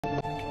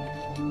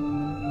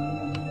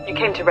You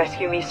came to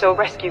rescue me, so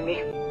rescue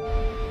me.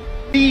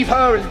 Leave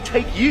her and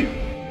take you.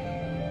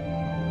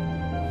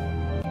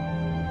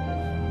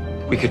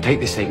 We could take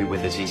this Amy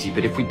with us easy,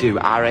 but if we do,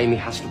 our Amy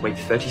has to wait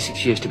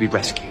 36 years to be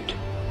rescued.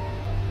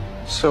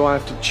 So I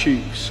have to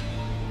choose.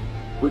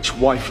 Which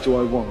wife do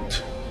I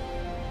want?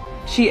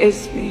 She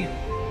is me.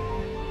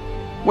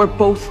 We're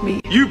both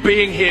me. You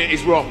being here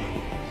is wrong.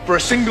 For a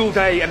single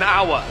day, an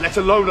hour, let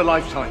alone a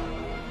lifetime.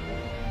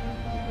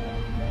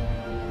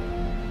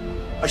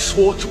 I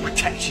swore to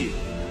protect you.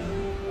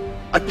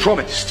 I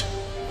promised.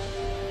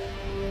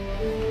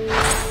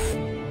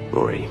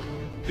 Rory.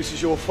 This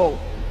is your fault.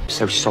 I'm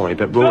so sorry,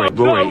 but Rory...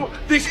 No,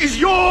 this is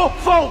your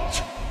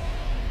fault!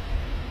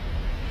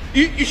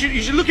 You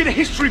should look in a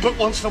history book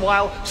once in a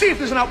while, see if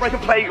there's an outbreak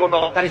of plague or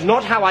not. That is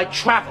not how I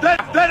travel.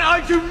 Then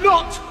I do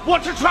not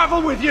want to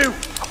travel with you!